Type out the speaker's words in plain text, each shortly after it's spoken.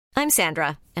I'm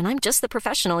Sandra, and I'm just the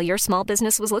professional your small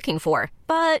business was looking for.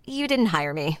 But you didn't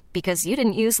hire me because you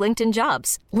didn't use LinkedIn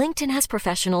Jobs. LinkedIn has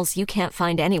professionals you can't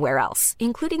find anywhere else,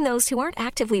 including those who aren't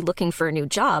actively looking for a new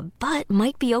job, but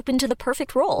might be open to the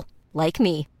perfect role, like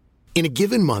me. In a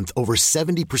given month, over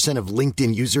 70% of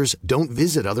LinkedIn users don't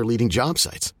visit other leading job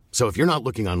sites. So if you're not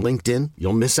looking on LinkedIn,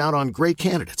 you'll miss out on great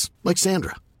candidates like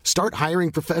Sandra. Start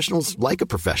hiring professionals like a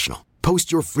professional.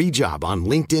 Post your free job on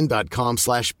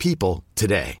linkedin.com/people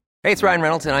today. Hey, it's Ryan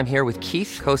Reynolds, and I'm here with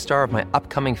Keith, co-star of my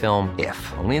upcoming film, If,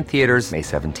 only in theaters May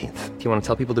 17th. Do you want to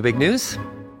tell people the big news?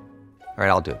 All right,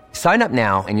 I'll do it. Sign up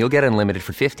now and you'll get unlimited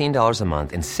for $15 a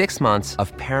month and 6 months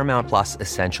of Paramount Plus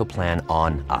Essential Plan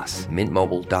on us.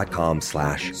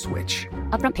 MintMobile.com/switch.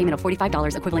 Upfront payment of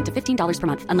 $45 equivalent to $15 per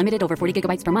month. Unlimited over 40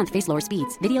 gigabytes per month. Face lower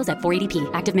speeds. Videos at 480p.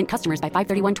 Active Mint customers by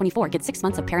 531.24 get 6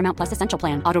 months of Paramount Plus Essential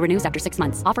Plan. Auto renews after 6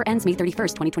 months. Offer ends May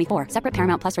 31st, 2024. Separate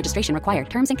Paramount Plus registration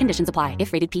required. Terms and conditions apply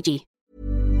if rated PG.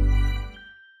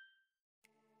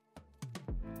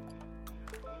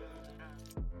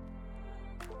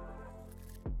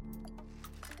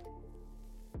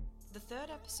 The third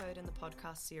episode in the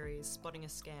podcast series, Spotting a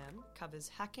Scam, covers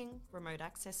hacking, remote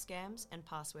access scams, and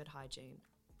password hygiene.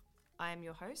 I am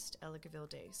your host, Ella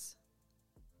Gavil-Dees.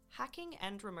 Hacking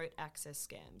and remote access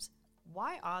scams.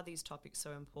 Why are these topics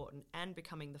so important and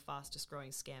becoming the fastest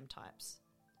growing scam types?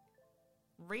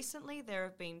 Recently, there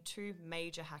have been 2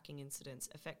 major hacking incidents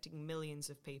affecting millions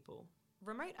of people.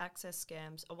 Remote access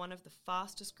scams are one of the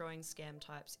fastest growing scam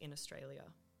types in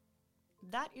Australia.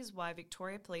 That is why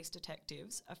Victoria Police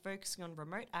detectives are focusing on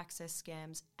remote access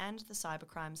scams, and the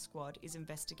Cybercrime Squad is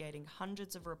investigating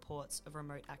hundreds of reports of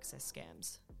remote access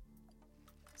scams.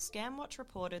 ScamWatch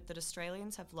reported that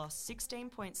Australians have lost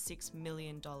 $16.6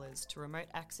 million to remote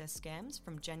access scams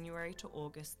from January to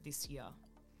August this year.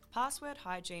 Password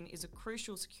hygiene is a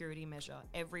crucial security measure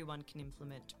everyone can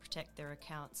implement to protect their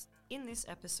accounts. In this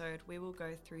episode, we will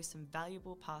go through some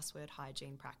valuable password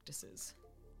hygiene practices.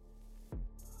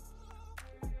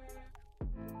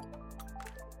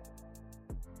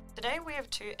 Today we have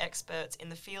 2 experts in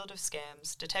the field of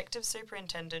scams, Detective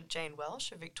Superintendent Jane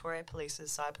Welsh of Victoria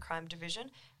Police's Cybercrime Division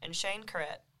and Shane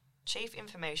Corrett, Chief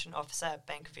Information Officer at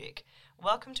Bank Vic.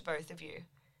 Welcome to both of you.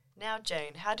 Now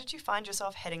Jane, how did you find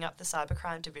yourself heading up the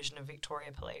Cybercrime Division of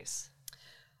Victoria Police?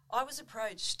 I was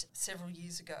approached several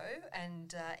years ago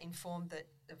and informed that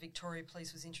the Victoria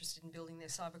Police was interested in building their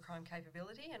cybercrime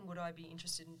capability, and would I be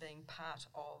interested in being part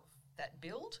of that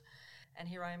build. And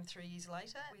here I am 3 years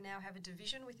later. We now have a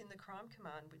division within the Crime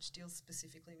Command which deals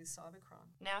specifically with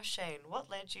cybercrime. Now Shane, what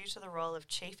led you to the role of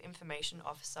Chief Information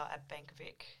Officer at Bank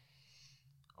Vic?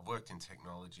 I've worked in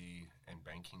technology and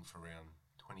banking for around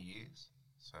 20 years,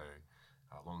 so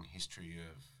a long history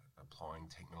of applying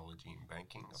technology in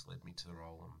banking has led me to the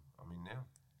role I'm in now.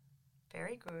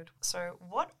 Very good. So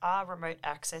what are remote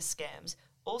access scams,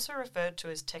 also referred to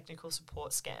as technical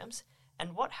support scams,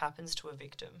 and what happens to a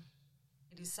victim?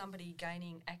 It is somebody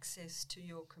gaining access to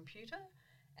your computer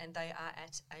and they are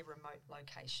at a remote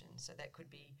location. So that could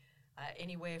be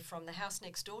anywhere from the house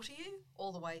next door to you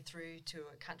all the way through to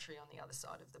a country on the other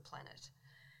side of the planet.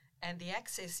 And the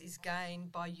access is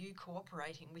gained by you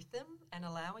cooperating with them and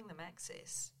allowing them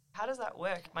access. How does that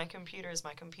work? My computer is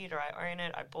my computer. I own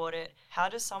it. I bought it. How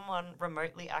does someone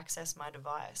remotely access my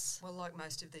device? Well, like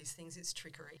most of these things, it's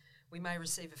trickery. We may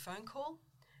receive a phone call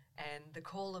and the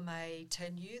caller may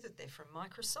tell you that they're from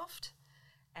Microsoft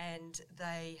and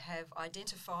they have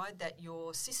identified that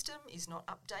your system is not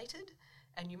updated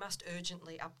and you must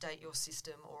urgently update your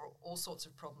system or all sorts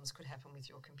of problems could happen with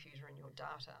your computer and your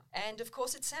data. And of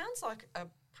course it sounds like a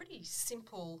pretty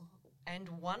simple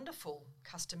and wonderful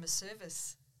customer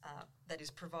service that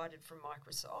is provided from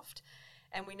Microsoft.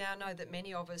 And we now know that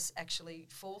many of us actually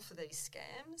fall for these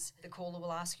scams. The caller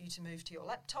will ask you to move to your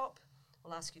laptop,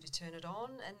 will ask you to turn it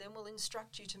on, and then will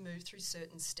instruct you to move through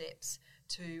certain steps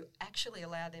to actually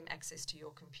allow them access to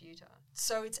your computer.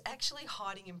 So it's actually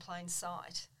hiding in plain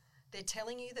sight. They're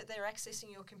telling you that they're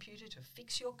accessing your computer to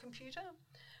fix your computer.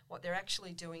 What they're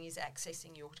actually doing is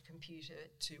accessing your computer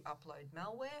to upload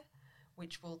malware,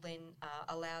 which will then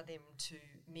allow them to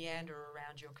meander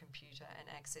around your computer and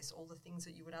access all the things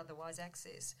that you would otherwise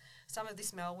access. Some of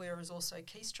this malware is also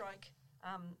keystrike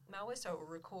malware, so it will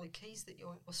record the keys that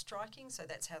you're striking, so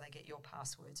that's how they get your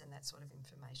passwords and that sort of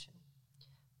information.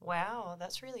 Wow,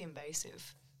 that's really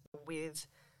invasive. With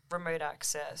remote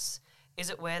access, is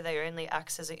it where they only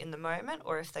access it in the moment,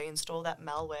 or if they install that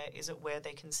malware, is it where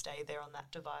they can stay there on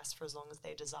that device for as long as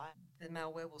they desire? The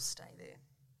malware will stay there.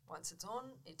 Once it's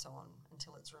on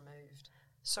until it's removed.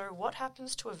 So what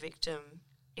happens to a victim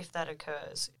if that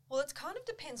occurs? Well, it kind of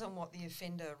depends on what the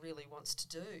offender really wants to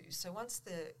do. So once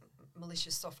the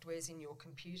malicious softwares in your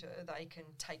computer, they can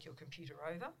take your computer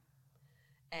over,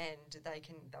 and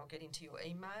they'll get into your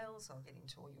emails, they'll get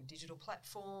into all your digital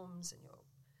platforms, and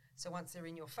so once they're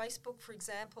in your Facebook, for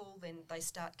example, then they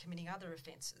start committing other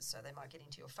offences. So they might get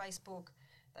into your Facebook,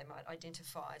 they might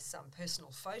identify some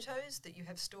personal photos that you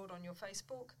have stored on your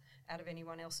Facebook out of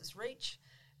anyone else's reach,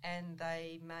 and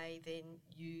they may then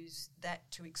use that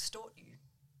to extort you,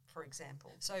 for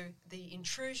example. So the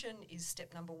intrusion is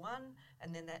step number one,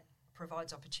 and then that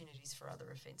provides opportunities for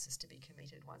other offences to be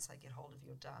committed once they get hold of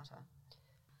your data.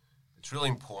 It's really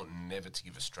important never to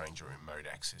give a stranger remote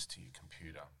access to your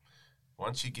computer.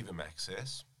 Once you give them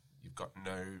access, you've got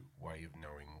no way of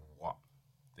knowing what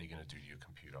they're going to do to your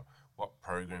computer, what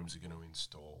programs are going to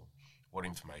install, what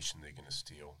information they're going to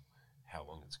steal, how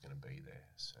long it's going to be there.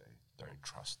 So don't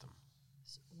trust them.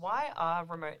 Why are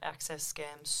remote access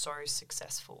scams so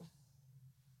successful?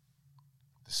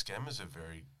 The scammers are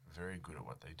very, very good at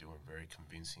what they do and very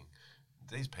convincing.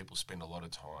 These people spend a lot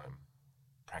of time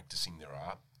practicing their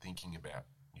art, thinking about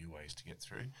new ways to get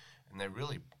through, and they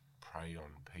really prey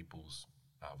on people's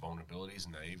vulnerabilities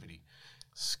and naivety.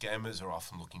 Scammers are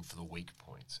often looking for the weak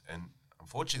points, and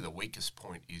unfortunately the weakest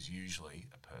point is usually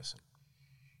a person.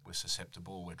 We're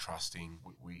susceptible, we're trusting,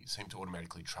 we seem to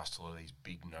automatically trust a lot of these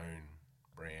big known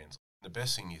brands. The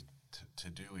best thing to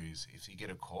do is, if you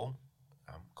get a call,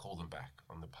 call them back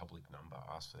on the public number,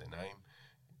 ask for their name.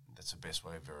 That's the best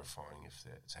way of verifying if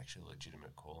it's actually a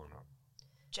legitimate call or not.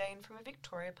 Jane, from a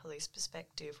Victoria Police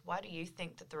perspective, why do you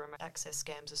think that the remote access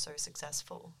scams are so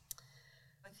successful?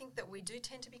 I think that we do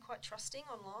tend to be quite trusting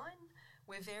online.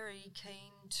 We're very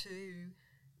keen to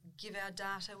give our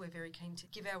data, we're very keen to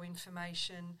give our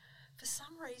information. For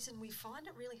some reason, we find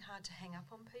it really hard to hang up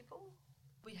on people.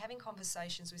 We're having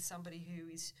conversations with somebody who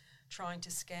is trying to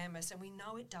scam us, and we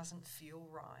know it doesn't feel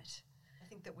right. I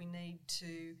think that we need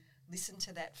to listen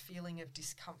to that feeling of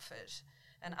discomfort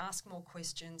and ask more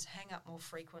questions, hang up more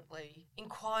frequently,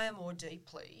 inquire more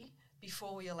deeply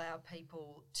before we allow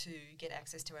people to get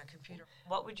access to our computer.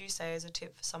 What would you say is a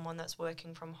tip for someone that's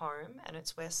working from home and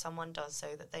it's where someone does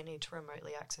say that they need to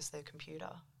remotely access their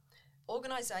computer?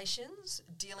 Organisations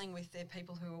dealing with their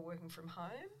people who are working from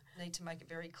home need to make it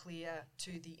very clear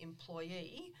to the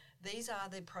employee, these are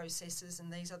the processes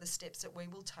and these are the steps that we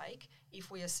will take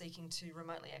if we are seeking to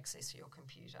remotely access your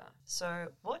computer. So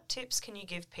what tips can you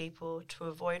give people to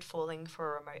avoid falling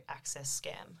for a remote access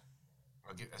scam?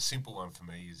 I'll give a simple one for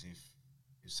me is if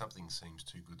something seems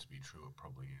too good to be true, it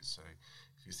probably is. So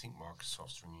if you think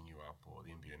Microsoft's ringing you up or the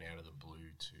NBN out of the blue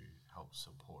to help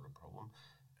support a problem,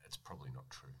 it's probably not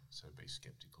true. So be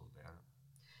sceptical about it.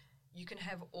 You can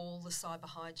have all the cyber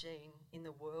hygiene in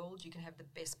the world, you can have the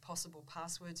best possible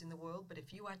passwords in the world, but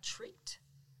if you are tricked,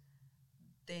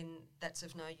 then that's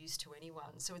of no use to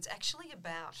anyone. So it's actually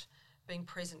about being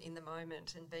present in the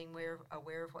moment and being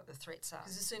aware of what the threats are.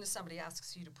 Because as soon as somebody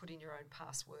asks you to put in your own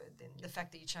password, then the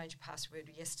fact that you changed your password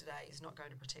yesterday is not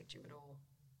going to protect you at all.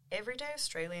 Everyday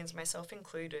Australians, myself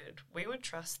included, we would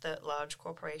trust that large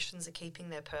corporations are keeping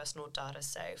their personal data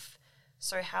safe.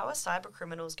 So how are cyber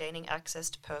criminals gaining access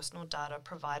to personal data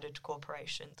provided to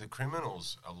corporations? The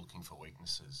criminals are looking for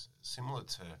weaknesses. Similar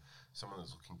to someone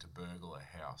that's looking to burgle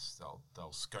a house,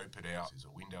 they'll scope it out. Is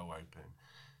a window open?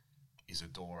 Is a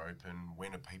door open?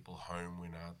 When are people home?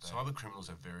 When aren't they? Cyber criminals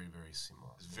are very, very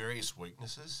similar. There's various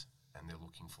weaknesses and they're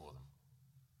looking for them.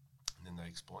 And then they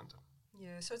exploit them.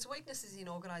 Yeah, so it's weaknesses in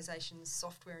organisations'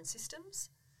 software and systems,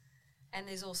 and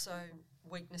there's also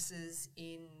weaknesses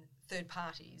in third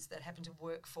parties that happen to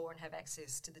work for and have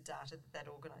access to the data that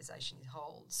organisation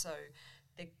holds. So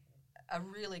a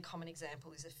really common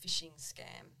example is a phishing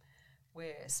scam,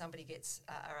 where somebody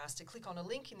are asked to click on a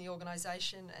link in the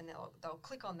organisation, and they'll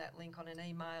click on that link on an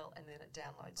email, and then it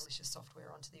downloads malicious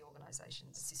software onto the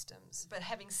organisation's systems. But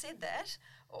having said that,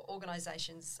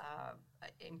 organisations are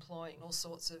employing all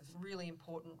sorts of really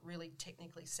important, really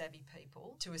technically savvy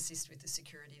people to assist with the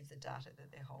security of the data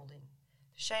that they're holding.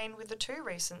 Shane, with the two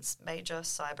recent major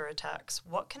cyber attacks,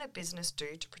 what can a business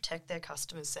do to protect their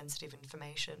customers' sensitive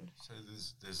information? So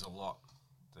there's a lot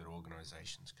that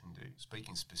organisations can do.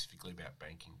 Speaking specifically about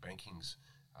banking, banking's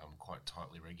quite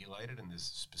tightly regulated, and there's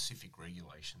specific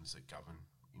regulations that govern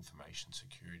information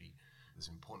security. There's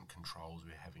important controls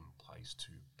we have in place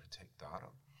to protect data,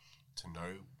 to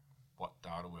know what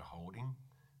data we're holding,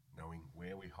 knowing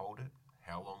where we hold it,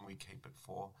 how long we keep it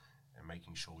for, and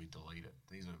making sure we delete it.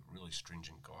 These are really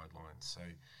stringent guidelines. So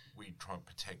we try and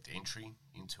protect entry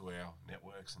into our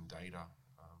networks and data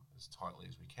as tightly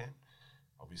as we can.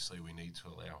 Obviously, we need to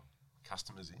allow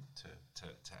customers in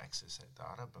to access that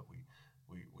data, but we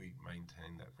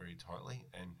maintain that very tightly,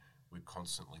 and We're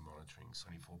constantly monitoring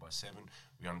 24/7.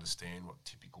 We understand what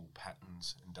typical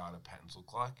patterns and data patterns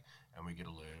look like, and we get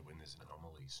alerted when there's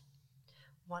anomalies.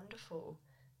 Wonderful.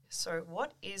 So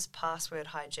what is password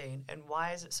hygiene and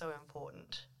why is it so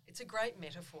important? It's a great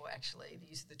metaphor, actually, the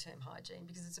use of the term hygiene,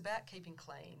 because it's about keeping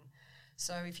clean.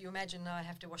 So if you imagine I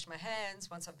have to wash my hands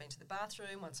once I've been to the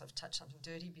bathroom, once I've touched something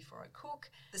dirty before I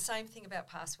cook, the same thing about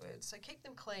passwords. So keep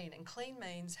them clean, and clean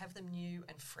means have them new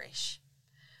and fresh.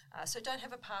 So don't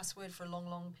have a password for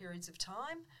long periods of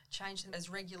time. Change them as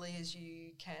regularly as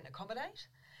you can accommodate.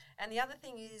 And the other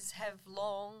thing is have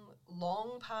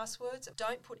long passwords.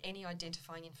 Don't put any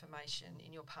identifying information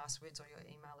in your passwords or your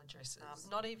email addresses,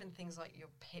 not even things like your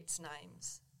pets'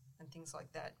 names and things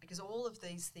like that, because all of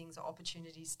these things are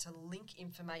opportunities to link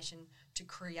information to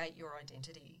create your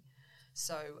identity.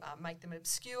 So make them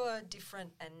obscure,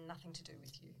 different, and nothing to do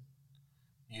with you.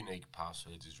 Unique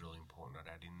passwords is really important. I'd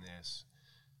add in this.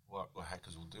 What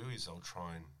hackers will do is they'll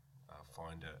try and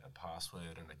find a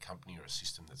password and a company or a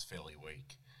system that's fairly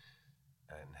weak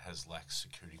and has lax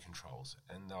security controls,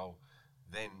 and they'll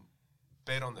then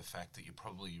bet on the fact that you're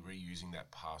probably reusing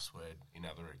that password in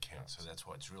other accounts. So that's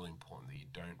why it's really important that you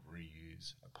don't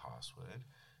reuse a password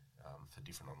for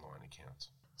different online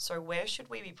accounts. So where should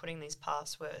we be putting these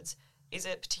passwords? Is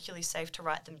it particularly safe to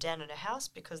write them down in a house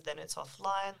because then it's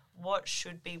offline? What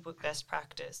should be best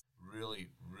practice? Really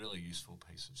useful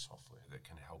piece of software that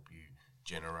can help you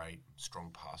generate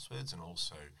strong passwords and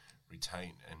also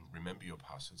retain and remember your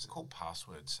passwords. They're called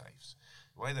password safes.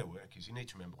 The way they work is you need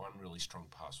to remember one really strong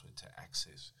password to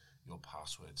access your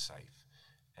password safe.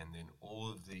 And then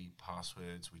all of the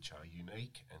passwords which are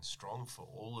unique and strong for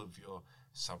all of your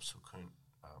subsequent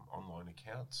online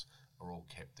accounts are all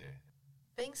kept there.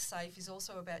 Being safe is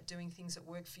also about doing things that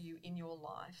work for you in your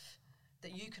life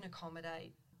that you can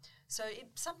accommodate. So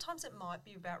sometimes it might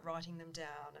be about writing them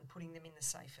down and putting them in the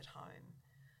safe at home,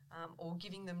 or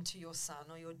giving them to your son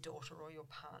or your daughter or your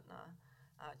partner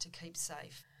to keep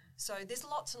safe. So there's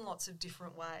lots and lots of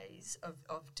different ways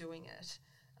of doing it,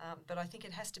 but I think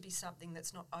it has to be something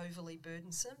that's not overly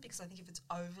burdensome, because I think if it's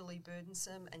overly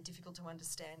burdensome and difficult to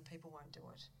understand, people won't do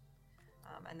it,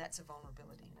 and that's a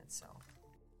vulnerability in itself.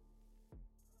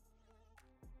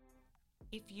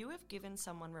 If you have given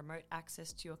someone remote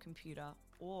access to your computer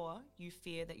or you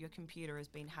fear that your computer has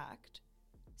been hacked,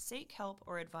 seek help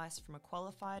or advice from a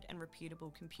qualified and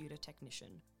reputable computer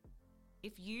technician.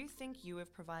 If you think you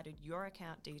have provided your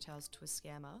account details to a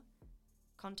scammer,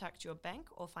 contact your bank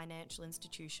or financial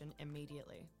institution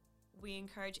immediately. We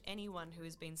encourage anyone who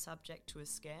has been subject to a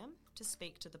scam to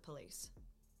speak to the police.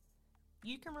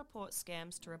 You can report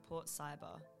scams to Report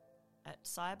Cyber at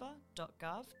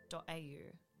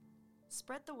cyber.gov.au.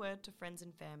 Spread the word to friends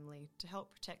and family to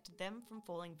help protect them from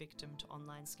falling victim to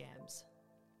online scams.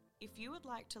 If you would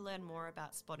like to learn more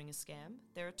about spotting a scam,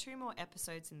 there are 2 more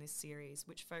episodes in this series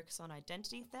which focus on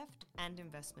identity theft and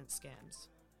investment scams.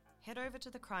 Head over to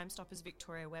the Crime Stoppers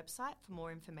Victoria website for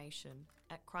more information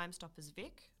at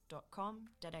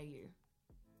crimestoppersvic.com.au.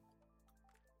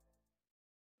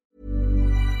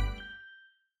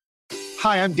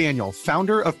 Hi, I'm Daniel,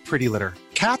 founder of Pretty Litter.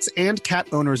 Cats and cat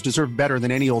owners deserve better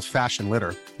than any old-fashioned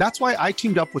litter. That's why I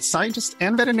teamed up with scientists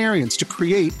and veterinarians to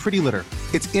create Pretty Litter.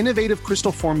 Its innovative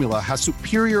crystal formula has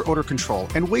superior odor control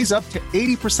and weighs up to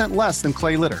 80% less than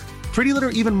clay litter. Pretty Litter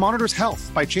even monitors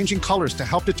health by changing colors to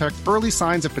help detect early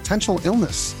signs of potential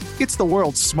illness. It's the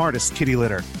world's smartest kitty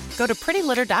litter. Go to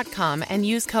prettylitter.com and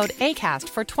use code ACAST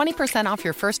for 20% off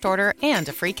your first order and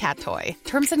a free cat toy.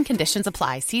 Terms and conditions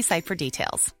apply. See site for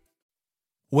details.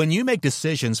 When you make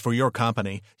decisions for your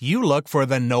company, you look for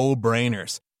the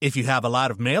no-brainers. If you have a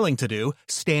lot of mailing to do,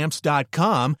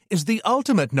 Stamps.com is the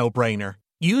ultimate no-brainer.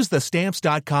 Use the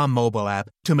Stamps.com mobile app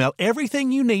to mail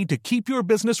everything you need to keep your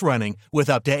business running with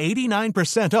up to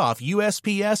 89% off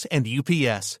USPS and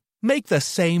UPS. Make the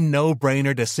same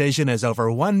no-brainer decision as over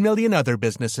 1 million other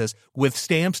businesses with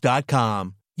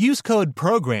Stamps.com. Use code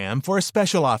PROGRAM for a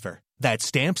special offer. That's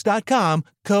Stamps.com,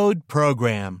 code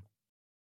PROGRAM.